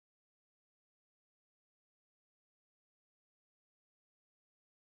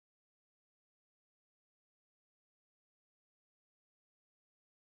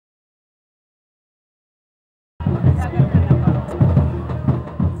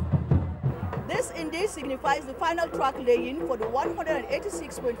And this signifies the final track laying for the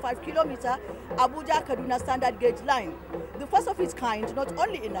 186.5 kilometer Abuja-Kaduna standard gauge line, the first of its kind not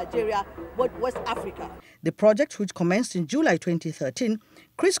only in Nigeria but West Africa. The project, which commenced in July 2013,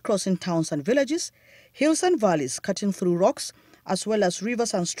 crisscrossing towns and villages, hills and valleys cutting through rocks, as well as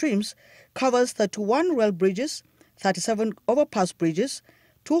rivers and streams, covers 31 rail bridges, 37 overpass bridges,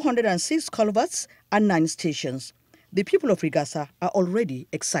 206 culverts and 9 stations. The people of Rigasa are already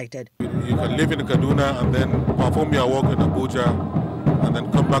excited. You can live in Kaduna and then perform your work in Abuja and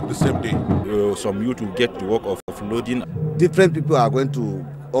then come back the same day. Some youth will get the work of loading. Different people are going to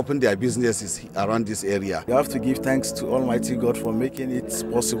open their businesses around this area. You have to give thanks to Almighty God for making it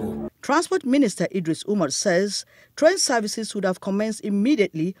possible. Transport Minister Idris Umar says train services would have commenced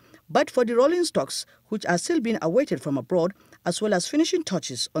immediately, but for the rolling stocks, which are still being awaited from abroad, as well as finishing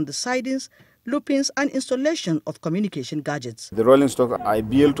touches on the sidings, loopings and installation of communication gadgets. The rolling stock are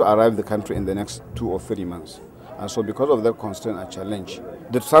able to arrive the country in the next 2 or 3 months. And so because of that constraint and challenge,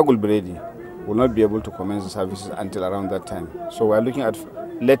 the truck will be ready. Will not be able to commence the services until around that time. So we are looking at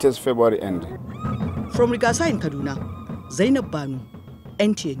latest February end. From Rigasa in Kaduna, Zainab Banu,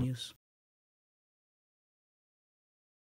 NTA News.